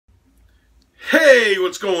Hey,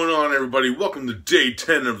 what's going on, everybody? Welcome to day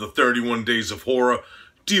 10 of the 31 Days of Horror.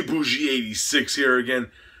 Dbougie86 here again.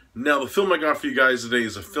 Now, the film I got for you guys today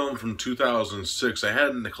is a film from 2006. I had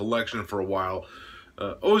it in the collection for a while.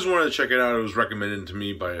 Always wanted to check it out. It was recommended to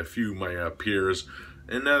me by a few of my peers.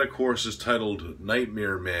 And that, of course, is titled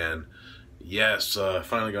Nightmare Man. Yes,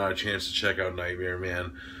 finally got a chance to check out Nightmare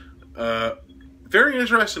Man. Very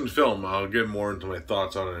interesting film. I'll get more into my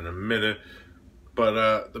thoughts on it in a minute.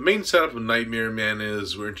 But the main setup of Nightmare Man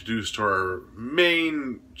is we're introduced to our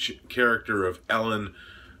main character of Ellen,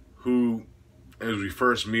 who, as we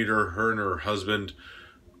first meet her, her and her husband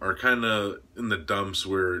are kind of in the dumps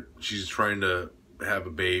where she's trying to have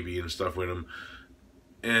a baby and stuff with him.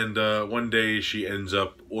 And one day she ends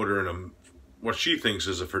up ordering what she thinks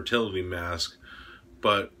is a fertility mask,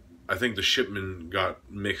 but I think the shipment got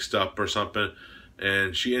mixed up or something.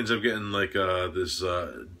 And she ends up getting like this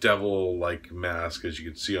devil-like mask, as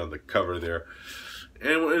you can see on the cover there.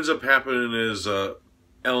 And what ends up happening is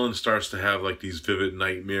Ellen starts to have like these vivid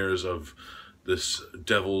nightmares of this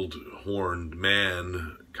deviled horned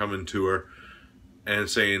man coming to her and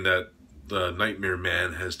saying that the Nightmare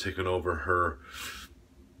Man has taken over her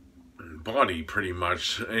body pretty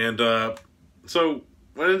much. And so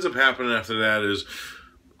what ends up happening after that is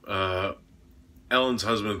Ellen's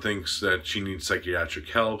husband thinks that she needs psychiatric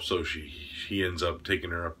help, so he ends up taking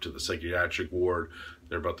her up to the psychiatric ward.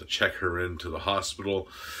 They're about to check her into the hospital,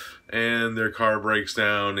 and their car breaks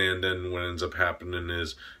down, and then what ends up happening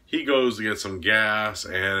is he goes to get some gas,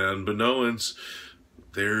 and unbeknownst,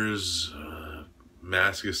 there's a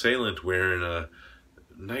masked assailant wearing a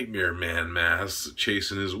Nightmare Man mask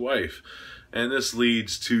chasing his wife. And this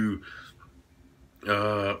leads to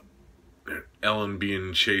Ellen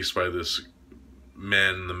being chased by this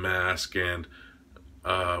man in the mask, and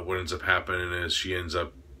what ends up happening is she ends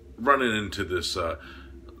up running into this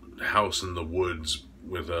house in the woods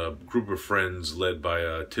with a group of friends led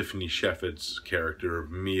by Tiffany Shepard's character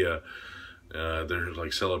of Mia. They're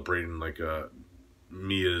like celebrating like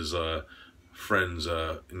Mia's friend's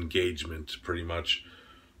engagement, pretty much.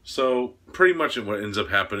 So pretty much what ends up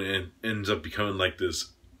happening, it ends up becoming like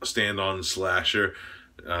this stand-on slasher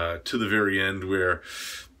to the very end, where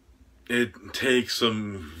it takes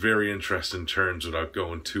some very interesting turns without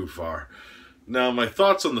going too far. Now, my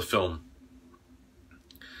thoughts on the film.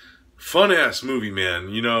 Fun-ass movie, man.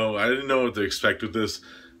 You know, I didn't know what to expect with this.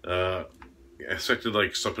 I expected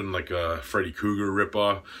like something like a Freddy Krueger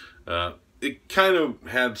ripoff. It kind of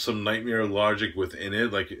had some nightmare logic within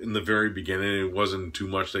it. Like, in the very beginning, it wasn't too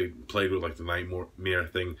much. They played with like the nightmare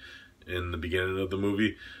thing in the beginning of the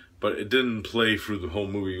movie. But it didn't play through the whole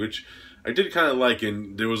movie, which I did kind of like.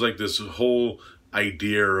 And there was like this whole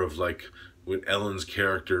idea of like, with Ellen's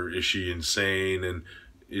character, is she insane, and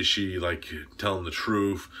is she like telling the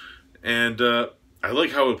truth? And I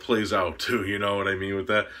like how it plays out too, you know what I mean with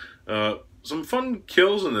that. Some fun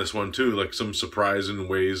kills in this one too, like some surprising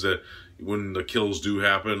ways that when the kills do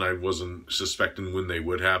happen, I wasn't suspecting when they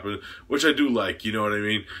would happen, which I do like, you know what I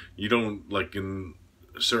mean? You don't, like in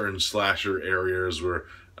certain slasher areas where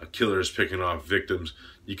a killer is picking off victims,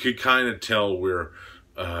 you could kind of tell where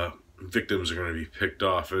victims are going to be picked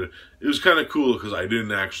off. And it was kind of cool because I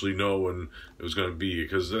didn't actually know when it was going to be,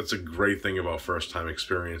 because that's a great thing about first-time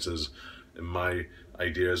experiences in my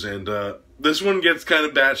ideas. And this one gets kind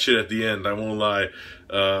of batshit at the end, I won't lie.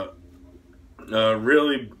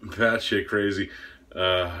 Really batshit crazy,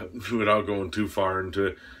 without going too far into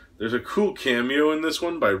it. There's a cool cameo in this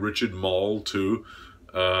one by Richard Mall, too.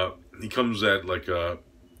 He comes at like a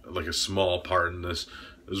small part in this.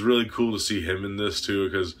 It was really cool to see him in this too,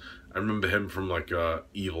 because I remember him from like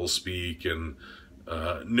Evil Speak and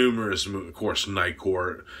numerous, of course, Night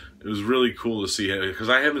Court. It was really cool to see him, because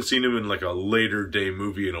I haven't seen him in like a later day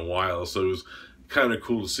movie in a while, so it was kind of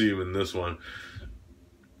cool to see him in this one.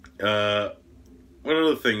 One of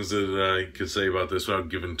the things that I could say about this without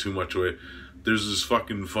giving too much away, there's this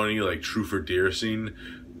fucking funny like Truth or Dare scene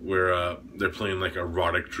where they're playing like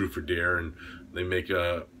erotic Truth or Dare, and they make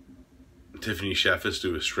Tiffany Shepard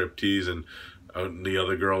do a striptease, and the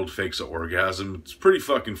other girl fakes an orgasm. It's pretty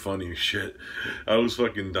fucking funny as shit. I was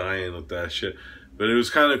fucking dying with that shit. But it was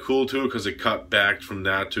kind of cool too, because it cut back from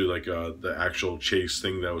that to like the actual chase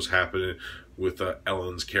thing that was happening with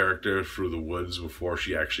Ellen's character through the woods before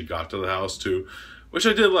she actually got to the house too, which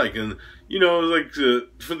I did like. And you know, like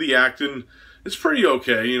for the acting, it's pretty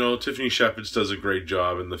okay. You know, Tiffany Shepard does a great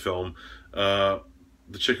job in the film. The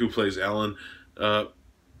chick who plays Ellen,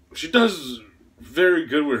 she does very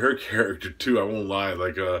good with her character too, I won't lie.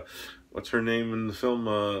 Like, what's her name in the film?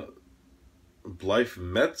 Blythe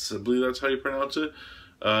Metz, I believe that's how you pronounce it.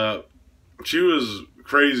 She was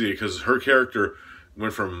crazy because her character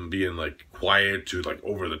went from being like quiet to like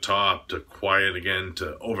over the top to quiet again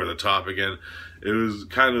to over the top again. It was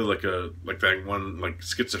kind of like that one like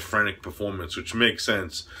schizophrenic performance, which makes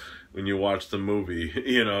sense when you watch the movie,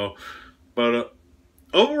 you know. But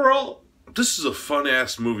overall, this is a fun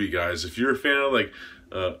ass movie, guys. If you're a fan of like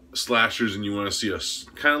slashers and you want to see a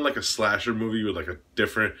kind of like a slasher movie with like a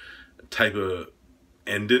different type of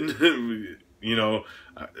ending, you know,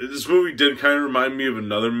 this movie did kind of remind me of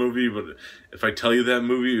another movie, but if I tell you that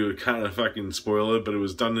movie, it would kind of fucking spoil it, but it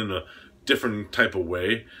was done in a different type of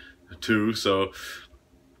way, too, so,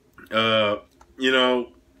 you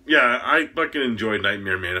know, yeah, I fucking enjoyed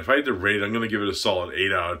Nightmare Man. If I had to rate it, I'm gonna give it a solid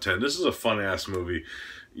 8 out of 10. This is a fun-ass movie.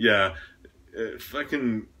 Yeah,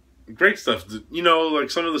 fucking great stuff. You know,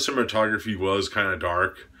 like, some of the cinematography was kind of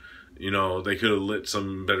dark. You know, they could have lit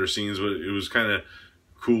some better scenes, but it was kind of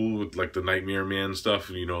cool with like the Nightmare Man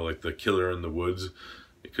stuff, you know, like the killer in the woods,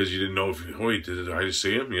 because you didn't know if, wait, did I just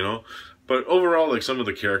see him, you know? But overall, like, some of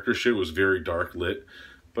the character shit was very dark lit,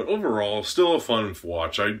 but overall, still a fun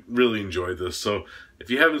watch. I really enjoyed this, so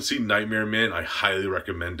if you haven't seen Nightmare Man, I highly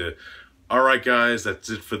recommend it. Alright guys,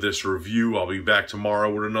 that's it for this review. I'll be back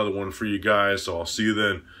tomorrow with another one for you guys, so I'll see you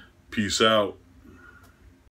then. Peace out.